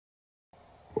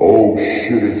Oh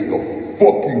shit, it's the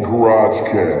fucking Garage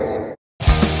Cast.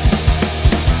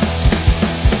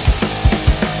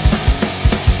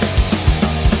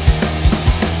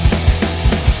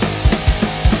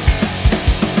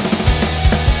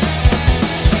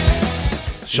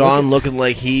 Shawn looking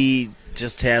like he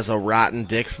just has a rotten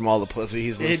dick from all the pussy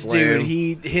he's been slaying.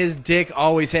 Dude, his dick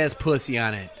always has pussy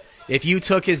on it. If you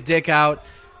took his dick out,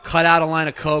 cut out a line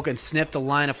of coke, and sniffed a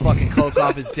line of fucking coke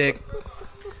off his dick,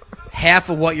 half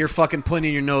of what you're fucking putting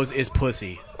in your nose is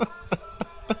pussy.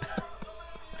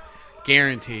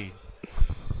 Guaranteed.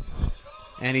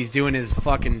 And he's doing his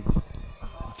fucking...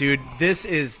 Dude, this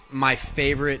is my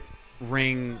favorite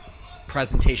ring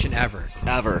presentation ever.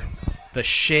 Ever. The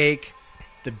shake...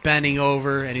 The bending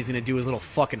over, and he's going to do his little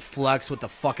fucking flex with the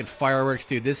fucking fireworks.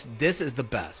 Dude, this is the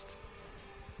best.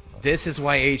 This is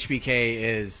why HBK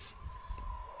is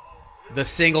the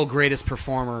single greatest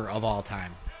performer of all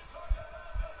time.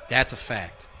 That's a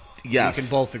fact. Yes. We can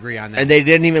both agree on that. And they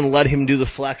didn't even let him do the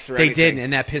flex or anything. They didn't,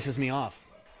 and that pisses me off.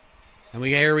 And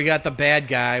we got the bad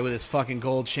guy with his fucking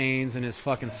gold chains and his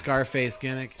fucking Scarface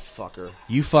gimmick. This fucker.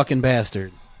 You fucking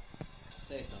bastard.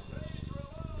 Say something.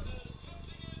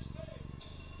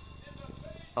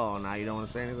 Oh, now you don't want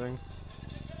to say anything?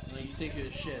 No, you think you're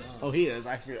the shit, huh? Oh, he is.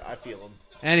 I feel him.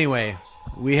 Anyway,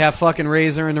 we have fucking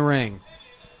Razor in the ring.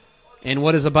 And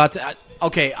what is about to...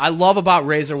 Okay, I love about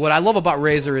Razor... What I love about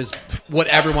Razor is what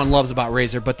everyone loves about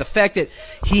Razor. But the fact that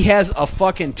he has a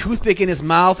fucking toothpick in his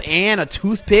mouth and a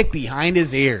toothpick behind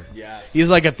his ear. Yes. He's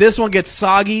like, if this one gets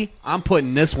soggy, I'm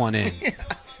putting this one in.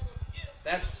 Yes.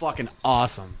 That's fucking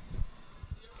awesome.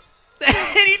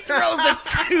 And he throws the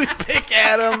toothpick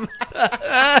at him.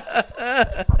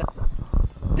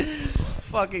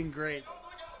 Fucking great.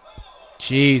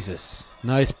 Jesus.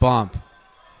 Nice bump.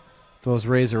 Throws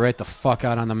Razor right the fuck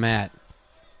out on the mat.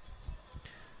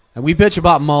 And we bitch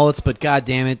about mullets, but god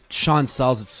damn it, Shawn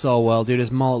sells it so well, dude.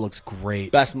 His mullet looks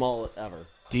great. Best mullet ever.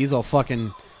 Diesel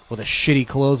fucking with a shitty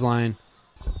clothesline.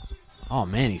 Oh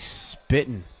man, he's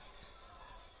spitting.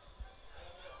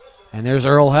 And there's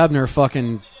Earl Hebner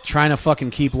fucking trying to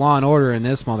fucking keep law and order in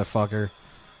this motherfucker.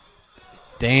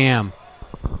 Damn.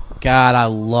 God, I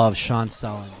love Shawn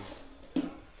selling.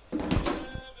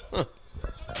 Huh.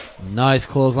 Nice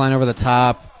clothesline over the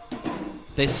top.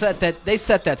 They set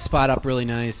that spot up really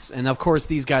nice. And of course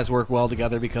these guys work well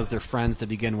together because they're friends to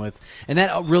begin with. And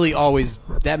that really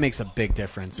that makes a big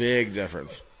difference. Big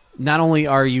difference. Not only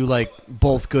are you like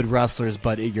both good wrestlers,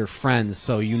 but you're friends,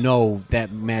 so you know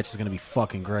that match is going to be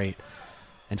fucking great.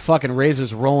 And fucking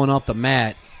Razor's rolling up the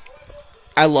mat.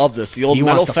 I love this. The old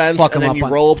metal fence, and then you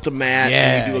roll up the mat,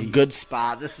 and you do a good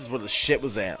spot. This is where the shit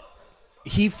was at.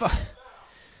 He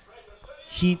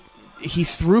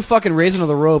threw fucking Razor to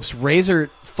the ropes. Razor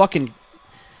fucking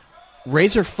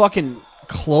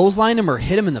clotheslined him or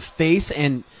hit him in the face,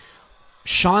 and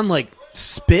Shawn like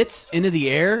spits into the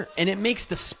air, and it makes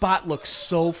the spot look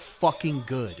so fucking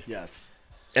good. Yes.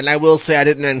 And I will say I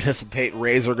didn't anticipate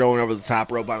Razor going over the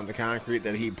top rope onto the concrete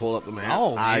that he pulled up the mat.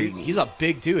 Oh, man, he's a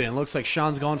big dude, and it looks like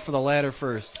Shawn's going for the ladder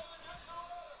first.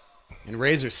 And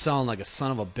Razor's selling like a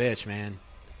son of a bitch, man.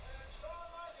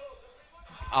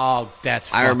 Oh,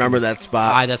 I remember that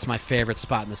spot. That's my favorite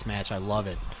spot in this match. I love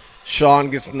it. Shawn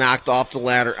gets knocked off the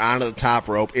ladder onto the top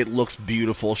rope. It looks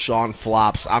beautiful. Shawn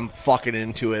flops. I'm fucking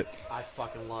into it. I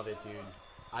fucking love it, dude.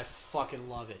 I fucking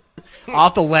love it.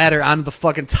 Off the ladder onto the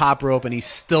fucking top rope, and he's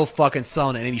still fucking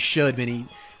selling it, and he should, man. He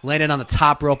landed on the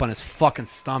top rope on his fucking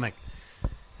stomach,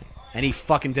 and he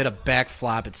fucking did a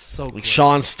backflop. It's so good.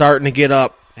 Shawn's starting to get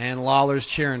up. And Lawler's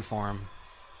cheering for him.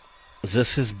 Is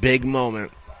this his big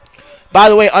moment? By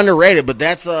the way, underrated, but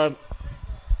that's a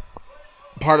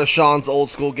part of Shawn's old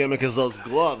school gimmick is those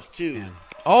gloves, too. Man.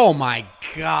 Oh, my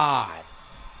God.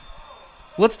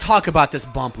 Let's talk about this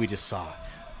bump we just saw.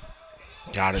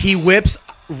 God, he whips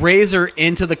Razor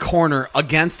into the corner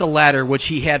against the ladder, which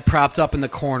he had propped up in the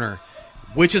corner,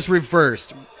 which is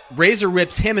reversed. Razor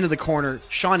rips him into the corner.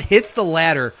 Shawn hits the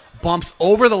ladder, bumps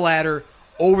over the ladder,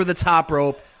 over the top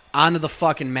rope, onto the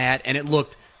fucking mat, and it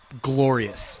looked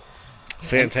glorious.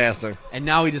 Fantastic. And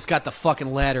now he just got the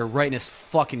fucking ladder right in his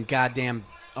fucking goddamn...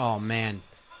 Oh, man.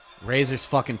 Razor's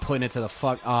fucking putting it to the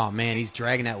fuck... Oh, man, he's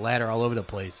dragging that ladder all over the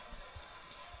place.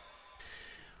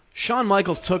 Shawn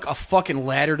Michaels took a fucking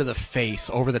ladder to the face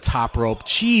over the top rope.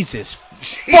 Jesus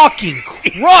fucking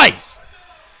Christ!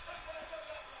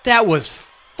 That was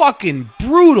fucking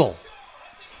brutal.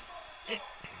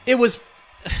 It was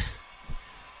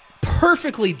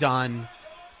perfectly done.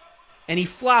 And he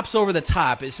flops over the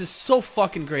top. It's just so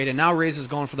fucking great. And now Razor's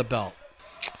going for the belt.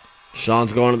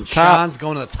 Shawn's going to the top. Shawn's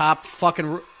going to the top.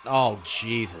 Fucking... Oh,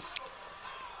 Jesus.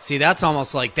 See, that's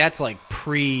almost like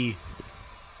pre.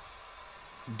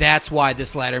 That's why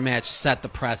this ladder match set the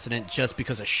precedent, just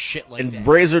because of shit like that. And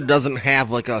Razor doesn't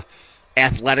have like a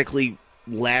athletically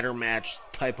ladder match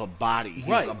type of body. He's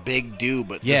Right. a big dude,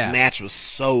 but Yeah. this match was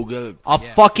so good.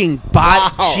 Fucking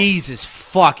body. Wow. Jesus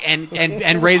fuck. And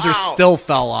Razor Wow. still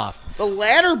fell off. The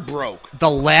ladder broke. The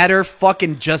ladder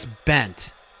fucking just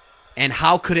bent. And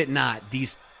how could it not?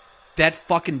 That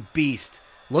fucking beast.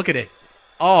 Look at it.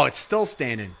 Oh, it's still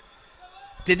standing.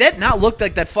 Did that not look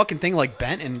like that fucking thing like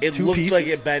bent in It two looked pieces? like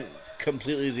it bent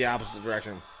completely the opposite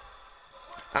direction.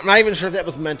 I'm not even sure if that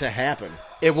was meant to happen.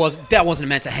 That wasn't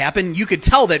meant to happen. You could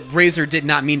tell that Razor did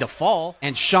not mean to fall.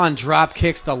 And Shawn drop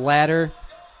kicks the ladder,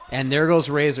 and there goes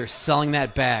Razor selling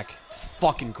that back.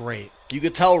 Fucking great. You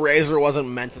could tell Razor wasn't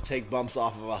meant to take bumps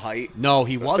off of a height. No,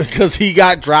 he wasn't. Because he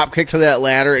got drop kicked to that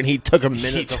ladder, and he took a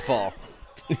minute to fall.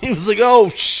 He was like, oh,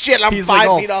 shit, I'm He's 5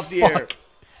 like, feet "Oh, off the air. fuck."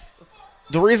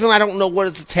 The reason I don't know what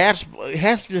it's attached, it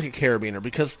has to be like a carabiner,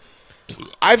 because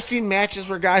I've seen matches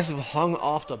where guys have hung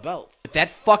off the belts. That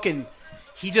fucking...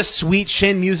 He just sweet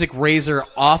chin music Razor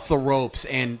off the ropes,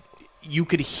 and you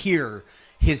could hear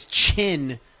his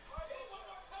chin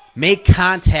make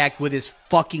contact with his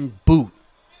fucking boot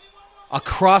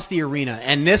across the arena.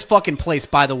 And this fucking place,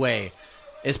 by the way,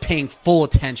 is paying full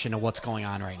attention to what's going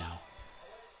on right now.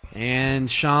 And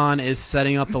Shawn is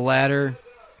setting up the ladder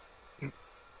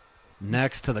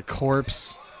next to the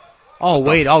corpse. Oh,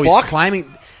 wait. Oh, he's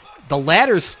climbing. The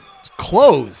ladder's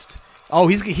closed. Oh,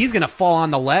 he's going to fall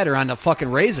on the ladder on the fucking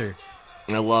Razor.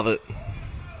 I love it.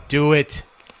 Do it.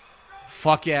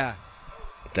 Fuck yeah.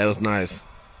 That was nice.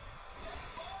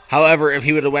 However, if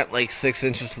he would have went like 6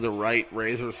 inches to the right,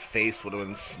 Razor's face would have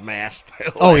been smashed by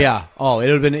the Oh ladder. yeah. Oh,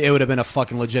 it would have been a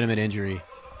fucking legitimate injury.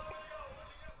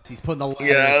 He's putting the ladder,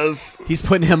 Yes. He's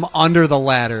putting him under the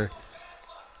ladder.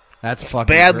 That's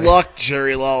fucking Bad great. luck,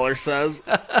 Jerry Lawler says.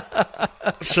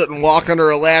 Shouldn't walk under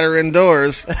a ladder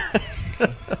indoors.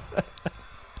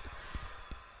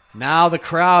 Now the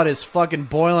crowd is fucking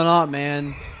boiling up,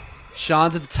 man.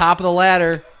 Shawn's at the top of the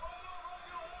ladder.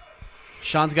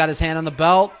 Shawn's got his hand on the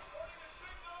belt.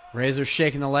 Razor's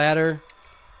shaking the ladder.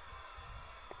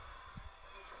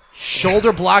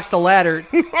 Shoulder blocks the ladder.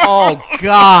 Oh,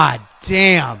 god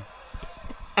damn.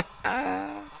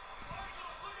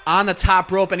 On the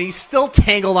top rope, and he's still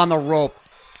tangled on the rope.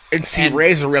 And see, And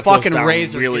Razor ripped those fucking down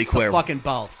Razor really gets quick. the fucking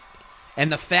belts.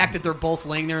 And the fact that they're both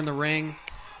laying there in the ring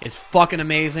is fucking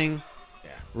amazing.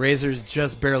 Yeah. Razor's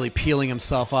just barely peeling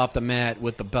himself off the mat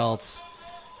with the belts.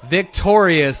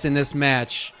 Victorious in this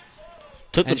match.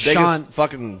 Took the And biggest Shawn-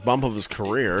 fucking bump of his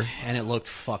career. And it looked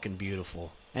fucking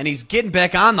beautiful. And he's getting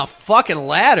back on the fucking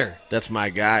ladder. That's my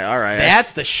guy. All right.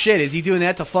 That's the shit. Is he doing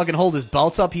that to fucking hold his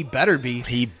belts up? He better be.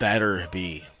 He better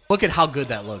be. Look at how good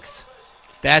that looks.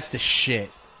 That's the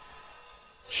shit.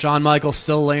 Shawn Michaels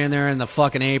still laying there in the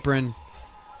fucking apron.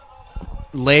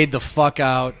 Laid the fuck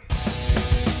out.